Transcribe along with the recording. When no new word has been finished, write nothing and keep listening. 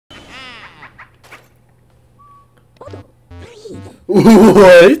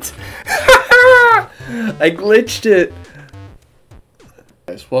What? I glitched it.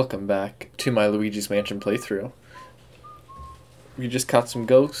 Guys, welcome back to my Luigi's Mansion playthrough. We just caught some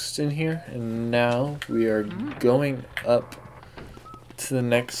ghosts in here, and now we are going up to the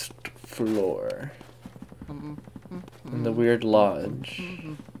next floor in the weird lodge.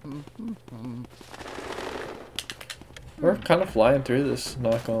 We're kind of flying through this,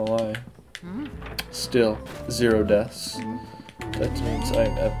 not gonna lie. Still, 0 deaths. That means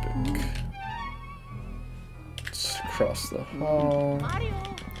I'm epic. Let's cross the hall.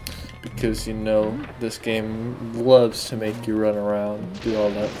 Because, you know, this game loves to make you run around, do all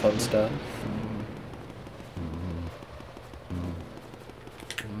that fun stuff.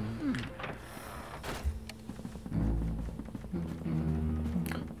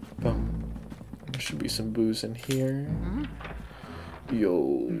 Boom. There should be some booze in here.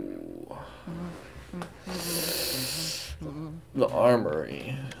 Yo. The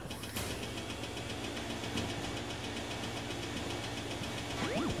armory.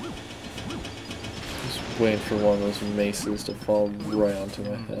 Just waiting for one of those maces to fall right onto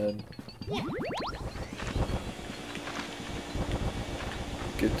my head.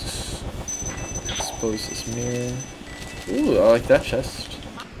 Good. Expose this mirror. Ooh, I like that chest.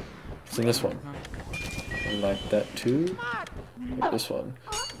 What's in this one? I like that too. Like this one.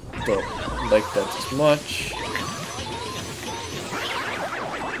 Don't like that as much.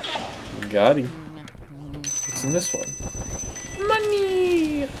 Got him. What's in this one?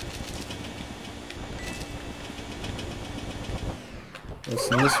 Money! What's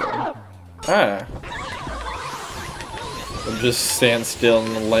in this one? Ah! I'll just stand still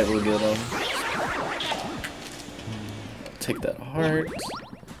and the light will get on. Take that heart.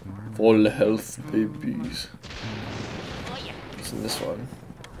 Full health, babies. What's in this one?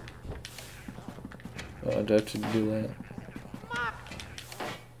 Oh, do I have to do that?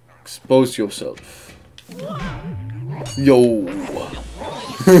 Expose yourself. Yo!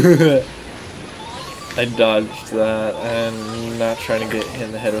 I dodged that. I'm not trying to get hit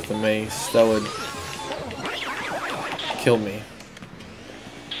in the head with a mace. That would kill me.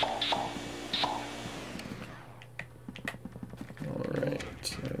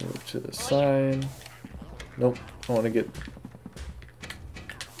 Alright, move to the side. Nope, I want to get...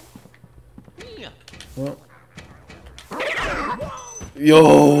 Well.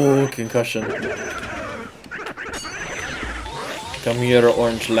 Yo, concussion. Come here,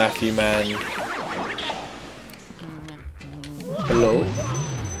 orange laffy man. Hello?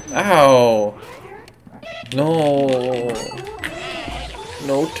 Ow! No!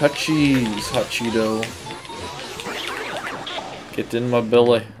 No touchies, hot Cheeto. Get in my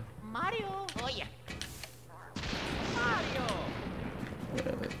belly.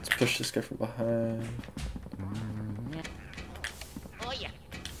 Let's push this guy from behind.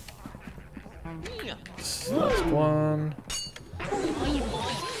 Last one.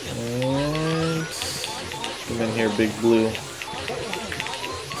 And come in here, big blue.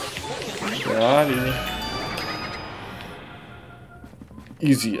 Got him.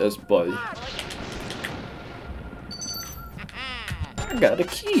 Easy as buddy. I got a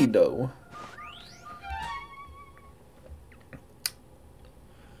key though.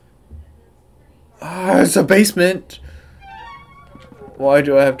 Ah, it's a basement. Why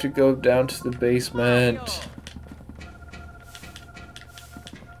do I have to go down to the basement?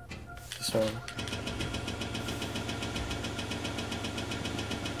 This one.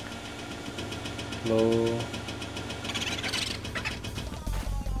 Hello.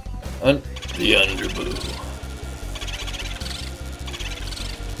 The underboo.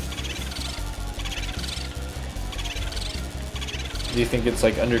 Do you think it's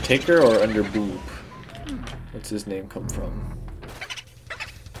like Undertaker or Underboob? What's his name come from?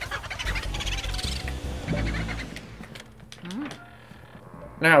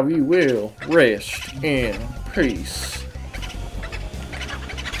 Now we will rest in peace.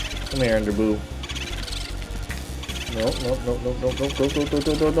 Come here, Underboo. No,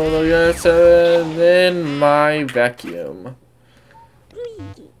 yes, and then my vacuum.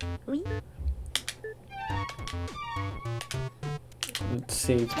 Let's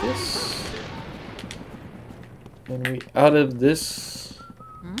save this. When we out of this.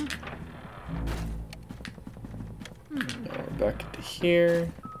 Now we're back into here.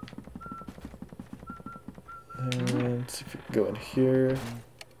 And let's see if we can go in here.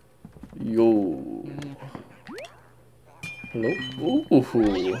 Yo. Hello? Ooh.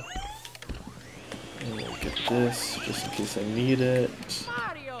 And we'll get this just in case I need it.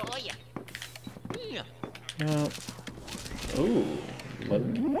 Yeah. Ooh.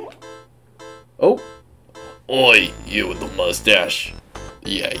 Money. Oh! Oi, you with the mustache.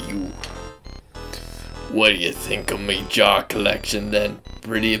 Yeah, you. What do you think of me jar collection then?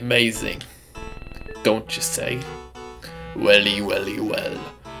 Pretty amazing, don't you say? Welly, welly, well.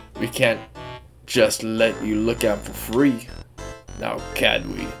 We can't just let you look out for free. Now, can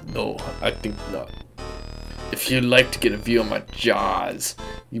we? No, I think not. If you'd like to get a view of my jars,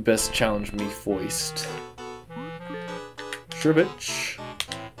 you best challenge me first. Sure, bitch.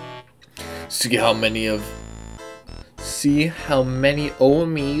 See how many of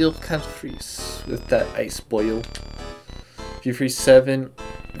me you can freeze with that ice boil. If you freeze 7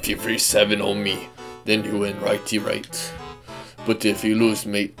 on me, then you win righty right. But if you lose,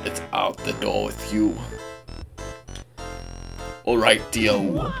 mate, it's out the door with you. Alright,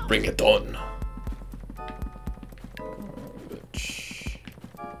 Dio, bring it on. Bitch.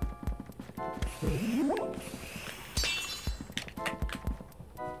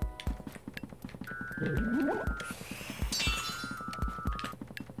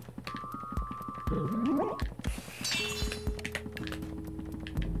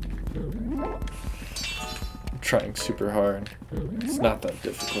 I'm trying super hard. It's not that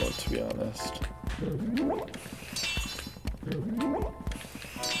difficult, to be honest.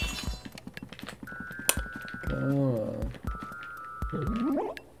 Come on.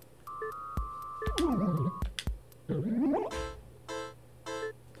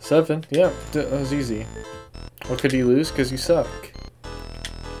 7? Yeah, that was easy. What could you lose? Because you suck.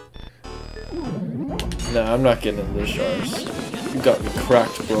 Nah, I'm not getting into the shards. You got me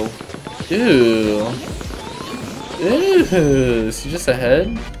cracked, bro. Ew. Ew. Is he just ahead?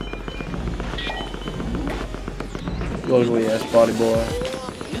 You ugly ass body boy.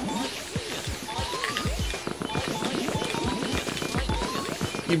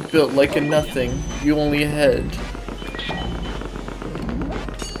 You built like a nothing. You only ahead.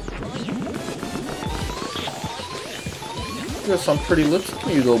 You got some pretty lips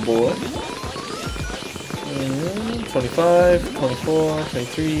on you, little boy. 25, 24,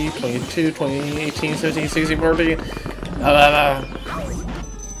 23, 22, 28, 18, 17, 16, 14.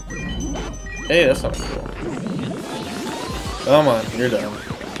 Hey, that's not cool. Come on, you're done.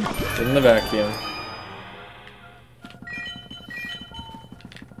 Get in the vacuum.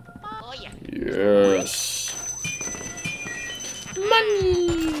 Yes.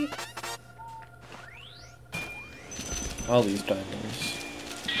 Money! All these diamonds.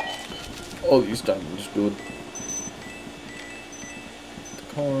 All these diamonds, dude. The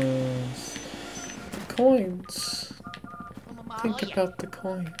coins. The coins. Think about the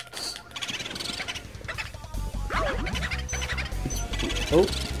coins. Oh.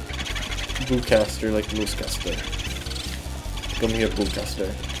 Bluecaster, like Bluecaster. Come here, Bluecaster.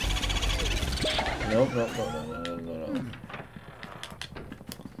 No, no, no, no, no, no, no.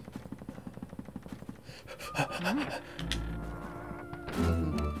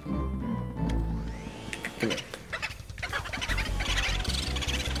 Come here.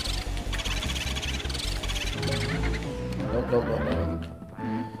 Nope, nope, nope, nope.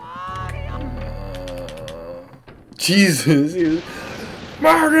 Jesus!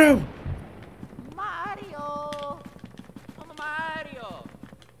 Mario!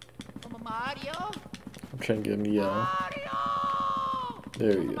 I'm trying to get him to yell.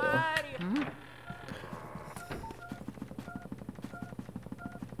 There we go.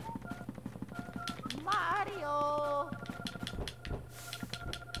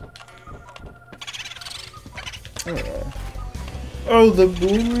 Oh, the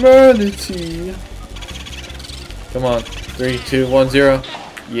humanity! Come on. 3, 2, 1, 0.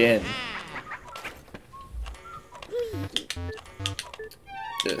 Yen.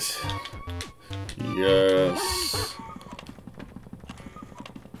 Yes. Yes.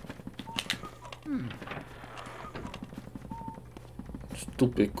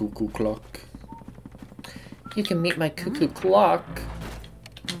 Stupid cuckoo clock. You can meet my cuckoo clock.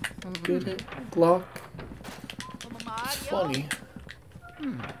 Get it? Clock. It's funny.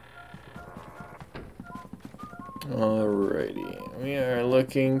 Alrighty. We are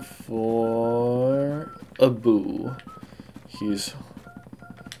looking for a boo. He's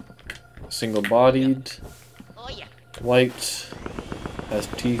single-bodied, white, has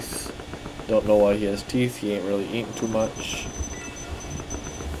teeth. Don't know why he has teeth. He ain't really eating too much.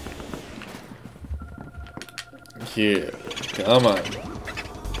 Here, come on.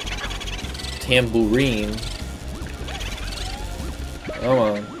 Tambourine. Come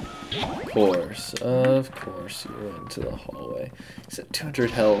on. Of course, you went into the hallway. He's at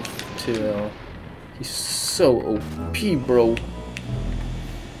 200 health, too. He's so OP, bro.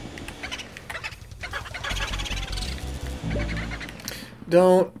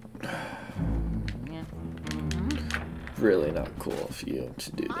 Don't. really not cool of you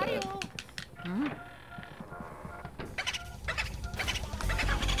to do that.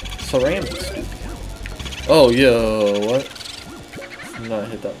 So random, stupid. Oh, yo, what? Did not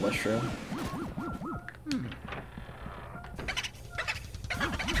hit that mushroom.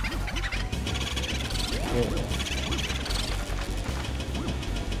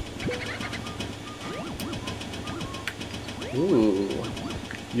 Ooh.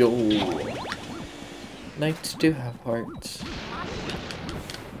 Yo. Knights do have hearts.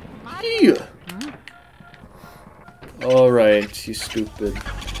 Yeah. Alright, you stupid.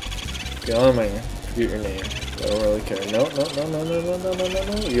 Get on my forget your name. I don't really care. No, no, no, no, no, no, no, no, no,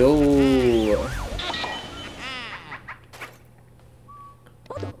 no. Yo.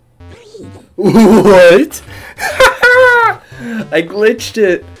 What? I glitched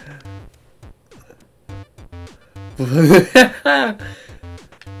it.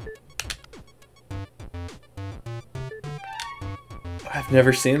 I've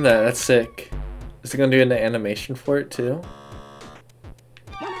never seen that. That's sick. Is it gonna do an animation for it too?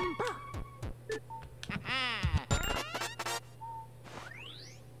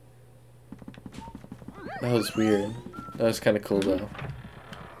 That was weird. That was kind of cool though.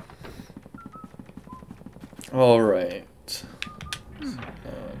 All right.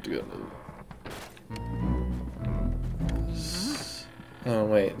 Oh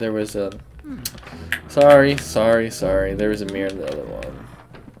wait, there was a. Sorry. There was a mirror in the other one.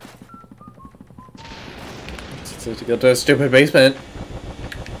 So to go to a stupid basement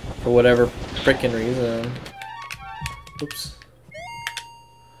for whatever frickin' reason. Oops.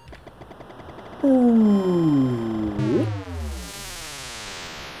 Ooh.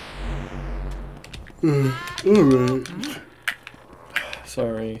 Alright.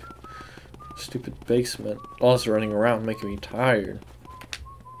 Sorry. Stupid basement. Also running around making me tired.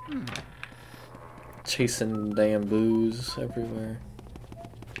 Chasing damn booze everywhere.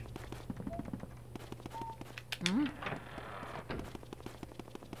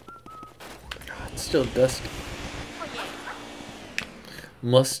 God, it's still dusty.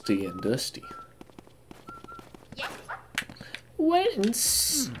 Musty and dusty. Wet and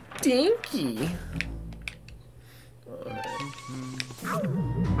stinky.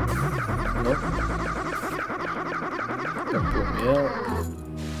 Nope. Don't pull me out.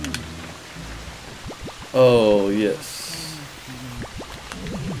 Oh, yes.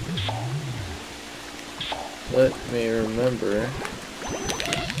 Let me remember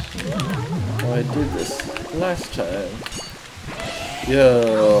how I did this last time.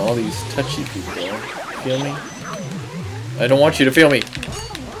 Yo, all these touchy people. Feel me? I don't want you to feel me.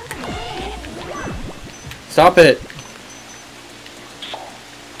 Stop it.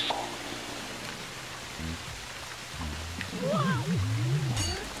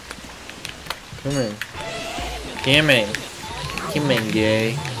 Come in. Come in. Come in,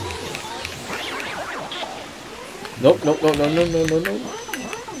 gay. Nope, nope, no, no, no, no, no, no.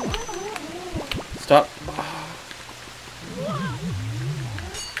 Stop.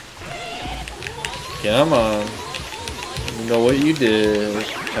 Come on. You know what you did.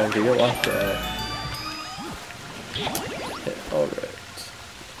 Time to get locked at. Okay, alright.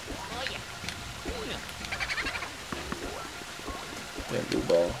 Bamboo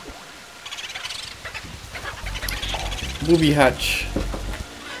ball. Booby hatch.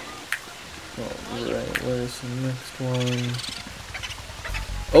 Alright, where's the next one?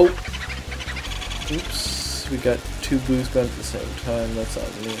 Oh! Oops. We got two boos going at the same time. That's on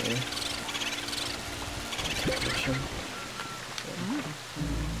me.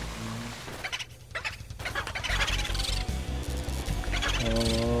 Come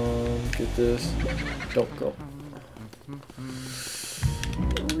on, get this. Don't go.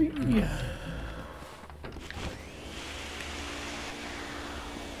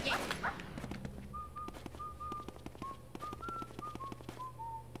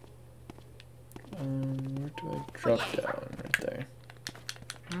 Where do I drop down? Right there.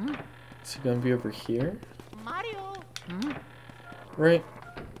 Is he gonna be over here? Mario. Right.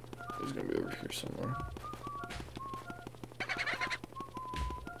 He's gonna be over here somewhere.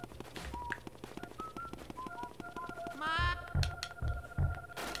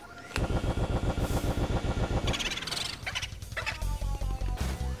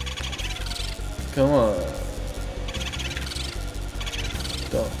 Come on.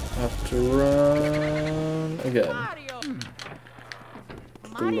 Don't have to run again.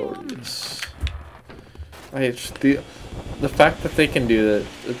 Glorious. The fact that they can do that,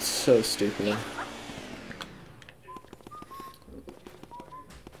 it's so stupid.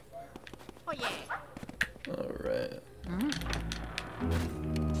 Alright.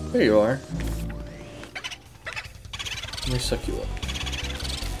 There you are. Let me suck you up.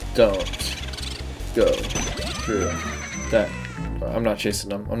 Don't go through that. I'm not chasing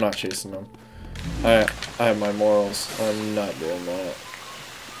them. I'm not chasing them. I have my morals. I'm not doing that.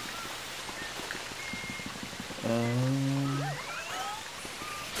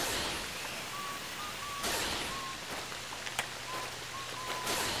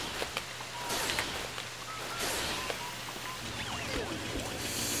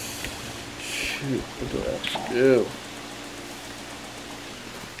 Shoot, what do I have to do?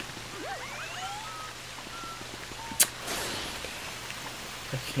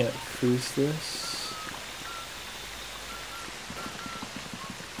 I can't freeze this.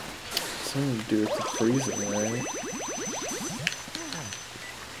 Something to do with the freezing, right?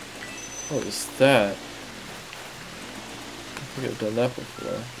 What was that? I think I've done that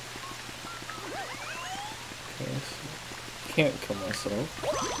before. Okay, so can't kill myself.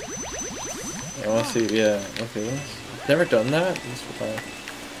 I want to see, yeah, okay. Never done that? That's what I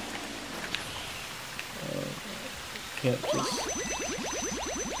can't just...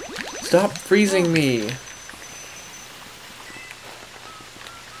 Stop freezing me!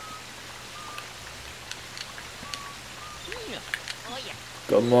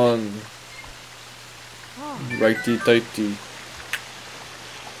 Come on. Righty tighty.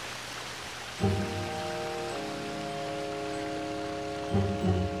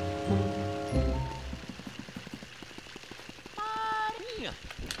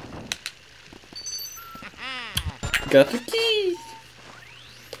 Got the key!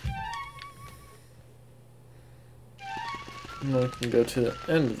 Now I can go to the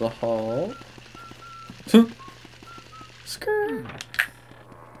end of the hall. Skirt!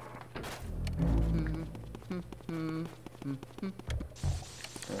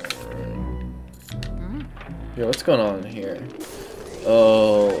 Yo, what's going on here?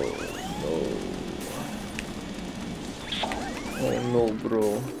 Oh no. Oh no,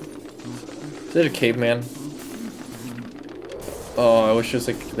 bro. Is it a caveman? Oh, I wish it was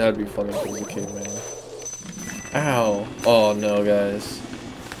like, that'd be funny if it was a caveman. Ow. Oh no, guys.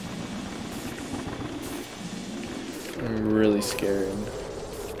 I'm really scared.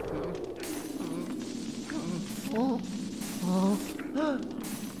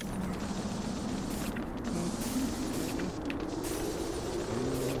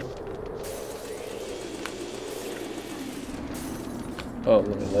 Oh,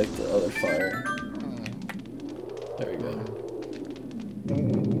 let me light the other fire. There we go.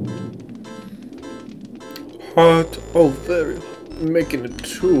 Hot. Oh, very. Making it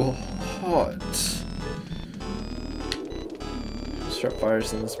too hot. Start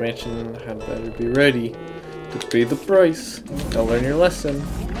fires in this mansion. Had better be ready to pay the price. Now learn your lesson.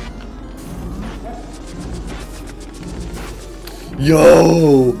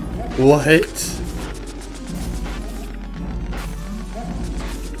 Yo! What?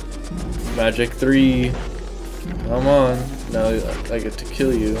 Magic 3. Come on. Now I get to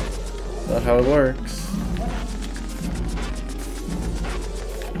kill you. Not how it works.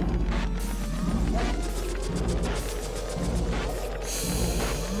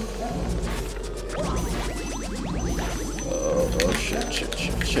 Oh shit.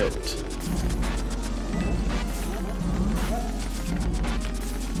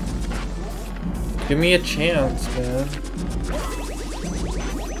 Give me a chance, man.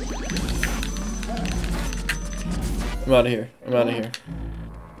 I'm out of here. I'm out of here.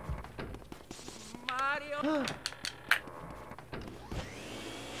 Mario.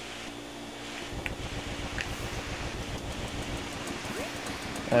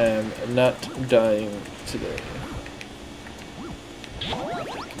 I am not dying today.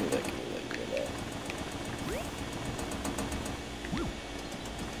 Give me that.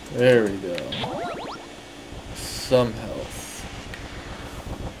 There we go. Some health.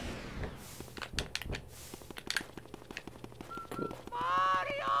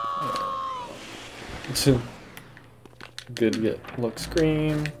 Good to get look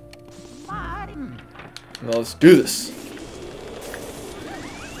screen. Now let's do this.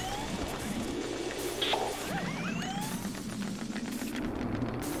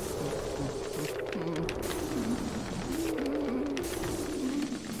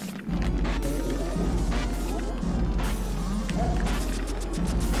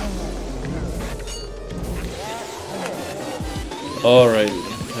 Alrighty,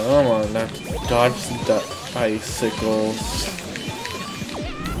 come on, now dodge the icicles.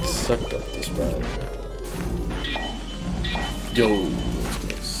 Sucked up this brother. Yo, that's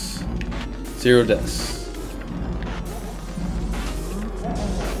nice. 0 deaths.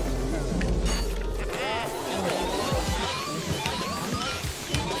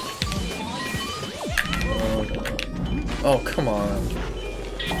 Oh, come on.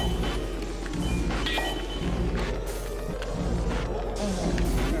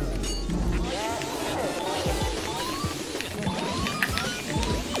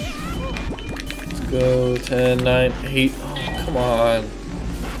 Let's go. 10, 9, 8. Oh, come on.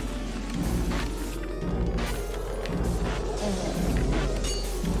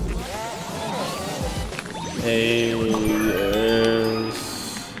 Hey, yes.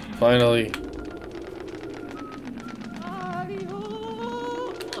 Finally.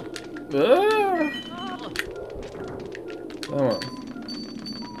 Ah! Come on.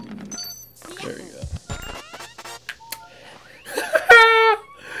 There we go.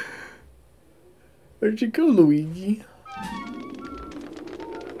 Where'd you go, Luigi?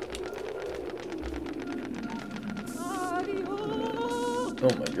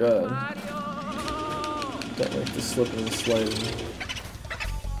 Oh my god. Don't like the slipping and sliding.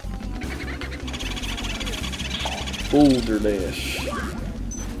 Boulder dash.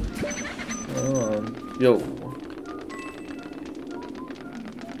 Come on. Yo.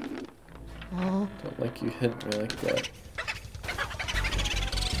 Don't like you hit me like that.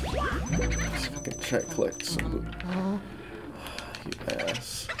 See if I can try to collect some loot. You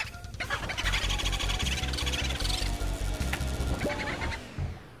ass.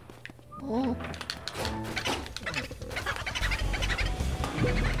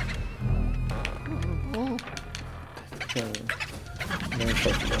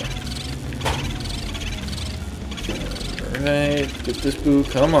 Alright, get this boo.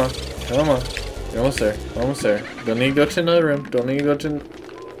 Come on. Come on. You're almost there. Almost there. Don't need to go to another room. Don't need to go to...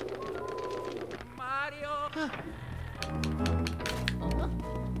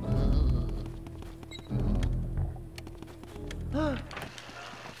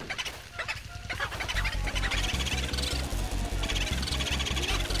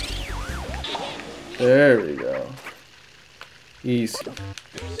 There we go. Easy.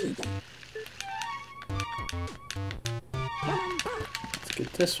 Let's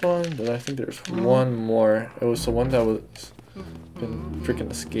get this one, but I think there's one more. It was the one that was been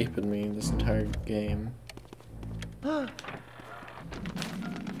freaking escaping me this entire game. Where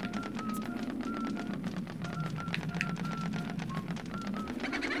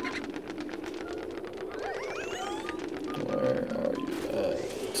are you at?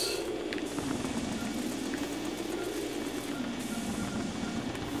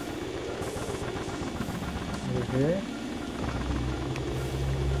 Over here?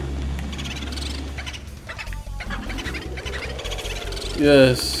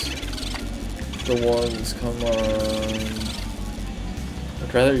 Yes. The ones, come on.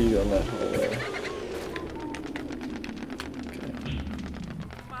 I'd rather you go in that hallway. Okay.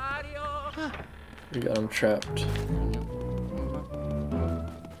 We got him trapped.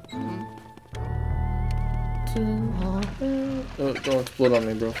 Oh, don't explode on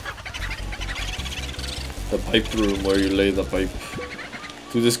me, bro. The pipe room where you lay the pipe.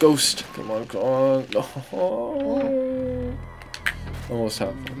 To this ghost. Come on, come on. No. Almost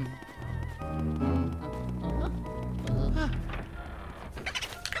happened.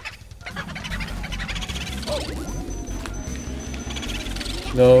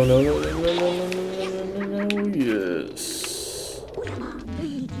 No, no, no, no, no, no, no, no, no, no, yes.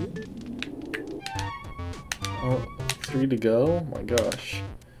 Oh, 3 to go? Oh my gosh.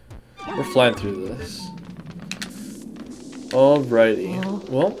 We're flying through this. Alrighty.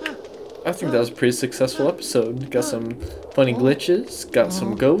 Well, I think that was a pretty successful episode. Got some funny glitches, got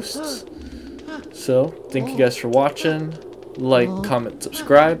some ghosts. So, thank you guys for watching. Like, comment,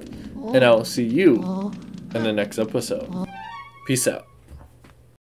 subscribe, and I will see you in the next episode. Peace out.